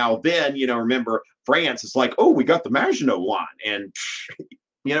war. Now then, you know, remember France is like, oh, we got the Maginot Line, and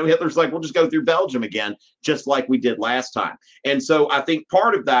you know, Hitler's like, we'll just go through Belgium again, just like we did last time. And so I think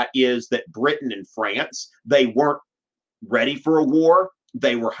part of that is that Britain and France, they weren't ready for a war.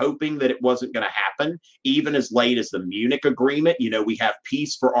 They were hoping that it wasn't going to happen, even as late as the Munich Agreement. You know, we have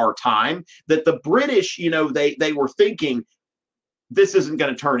peace for our time. That the British, you know, they were thinking this isn't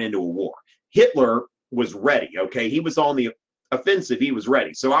going to turn into a war. Hitler was ready. Okay, he was on the offensive. He was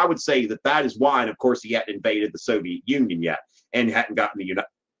ready. So I would say that that is why. And of course, he hadn't invaded the Soviet Union yet, and hadn't gotten the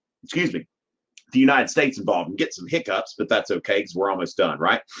United States involved, and get some hiccups, but that's okay because we're almost done,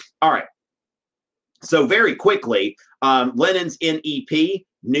 right? All right. So very quickly, Lenin's NEP,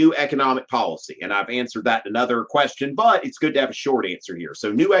 new economic policy. And I've answered that in another question, but it's good to have a short answer here.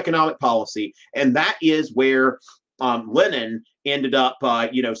 So new economic policy, and that is where Lenin ended up,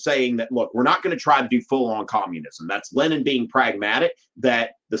 you know, saying that, look, we're not going to try to do full-on communism. That's Lenin being pragmatic,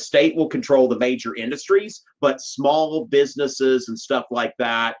 that the state will control the major industries, but small businesses and stuff like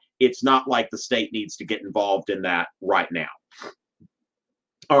that, it's not like the state needs to get involved in that right now.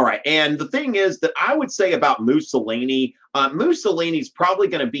 All right. And the thing is that I would say about Mussolini, Mussolini's probably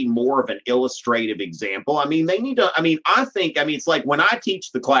going to be more of an illustrative example. I mean, they need to, I mean, it's like when I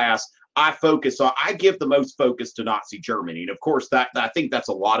teach the class, I give the most focus to Nazi Germany. And of course, I think that's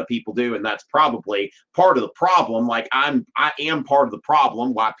a lot of people do. And that's probably part of the problem. Like I am part of the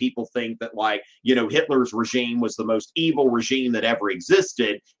problem why people think that, like, you know, Hitler's regime was the most evil regime that ever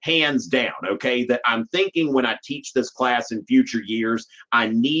existed, hands down. Okay. That I'm thinking when I teach this class in future years, I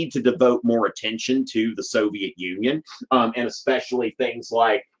need to devote more attention to the Soviet Union, and especially things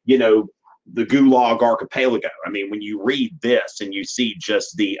like, you know, the Gulag Archipelago. I mean, when you read this and you see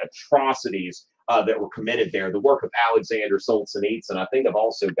just the atrocities that were committed there, the work of Alexander Solzhenitsyn. I think I've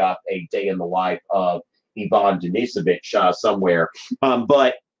also got a day in the life of Ivan Denisovich somewhere.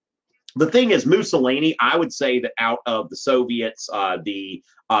 But the thing is, Mussolini, I would say that out of the Soviets, the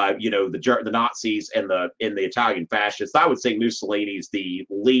Nazis and the Italian fascists, I would say Mussolini's the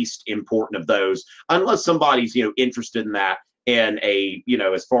least important of those, unless somebody's, you know, interested in that. And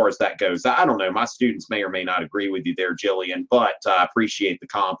as far as that goes, I don't know. My students may or may not agree with you there, Jillian, but I appreciate the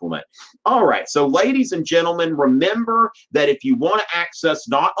compliment. All right. So, ladies and gentlemen, remember that if you want to access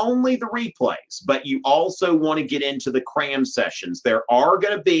not only the replays, but you also want to get into the cram sessions, there are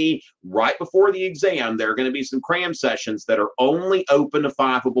going to be, right before the exam, there are going to be some cram sessions that are only open to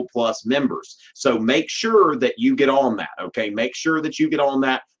Fiveable Plus members. So make sure that you get on that. Okay. Make sure that you get on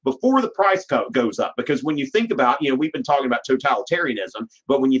that before the price goes up, because when you think about, you know, we've been talking about totalitarianism,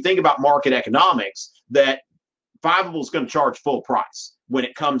 but when you think about market economics, that Fiveable is going to charge full price when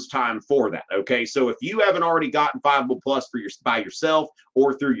it comes time for that. Okay, so if you haven't already gotten Fiveable Plus by yourself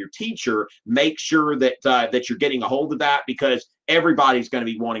or through your teacher, make sure that that you're getting a hold of that, because everybody's going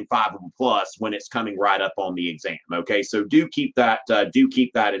to be wanting Fiveable Plus when it's coming right up on the exam. Okay, so do keep that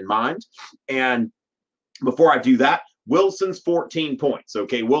in mind. And before I do that, Wilson's 14 points.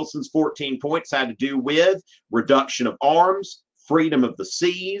 Okay, Wilson's 14 points had to do with reduction of arms, freedom of the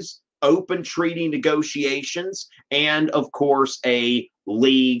seas, open treaty negotiations, and of course a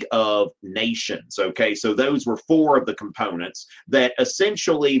League of Nations. Okay, so those were four of the components that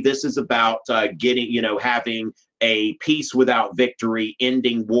essentially this is about having a peace without victory,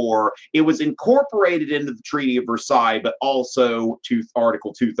 ending war. It was incorporated into the Treaty of Versailles, but also to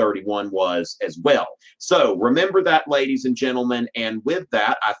Article 231 was as well. So remember that, ladies and gentlemen. And with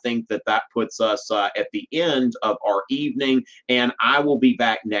that, I think that puts us at the end of our evening. And I will be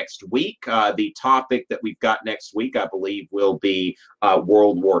back next week. The topic that we've got next week, I believe, will be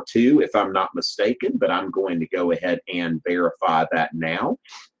World War II, if I'm not mistaken. But I'm going to go ahead and verify that now.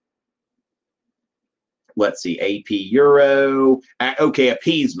 let's see, AP Euro. Okay,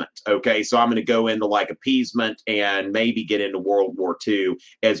 appeasement. Okay, so I'm going to go into like appeasement and maybe get into World War II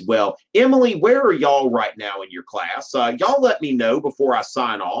as well. Emily, where are y'all right now in your class? Y'all let me know before I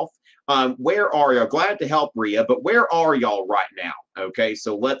sign off. Where are y'all? Glad to help, Rhea, but where are y'all right now? Okay,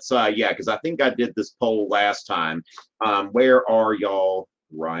 so let's, yeah, because I think I did this poll last time. Where are y'all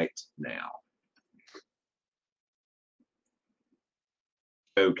right now?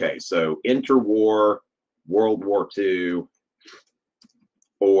 Okay, so interwar, World War II,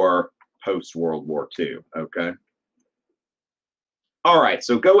 or post-World War II, okay? All right,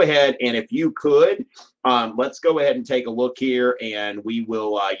 so go ahead, and if you could, let's go ahead and take a look here, and we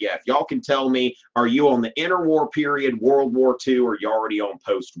will, yeah, if y'all can tell me, are you on the interwar period, World War II, or you already on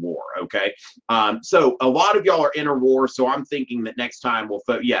post-war, okay? So a lot of y'all are interwar, so I'm thinking that next time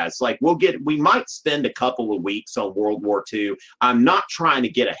yeah, it's like we might spend a couple of weeks on World War II. I'm not trying to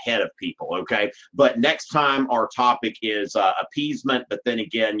get ahead of people, okay? But next time our topic is appeasement, but then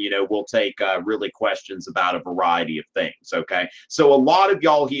again, you know, we'll take really questions about a variety of things, okay? So a lot of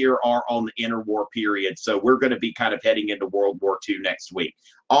y'all here are on the interwar period. So we're going to be kind of heading into World War II next week.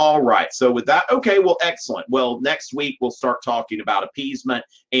 All right. So with that, okay, well, excellent. Well, next week we'll start talking about appeasement.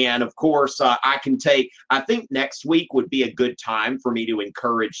 And of course, I think next week would be a good time for me to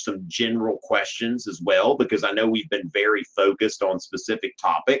encourage some general questions as well, because I know we've been very focused on specific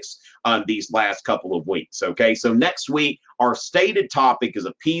topics these last couple of weeks. Okay. So next week, our stated topic is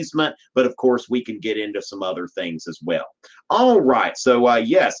appeasement, but of course, we can get into some other things as well. All right. So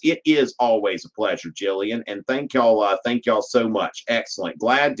yes, it is always a pleasure, Jillian, and thank y'all so much. Excellent.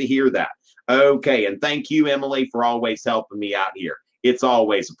 Glad to hear that. Okay, and thank you, Emily, for always helping me out here. It's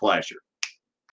always a pleasure.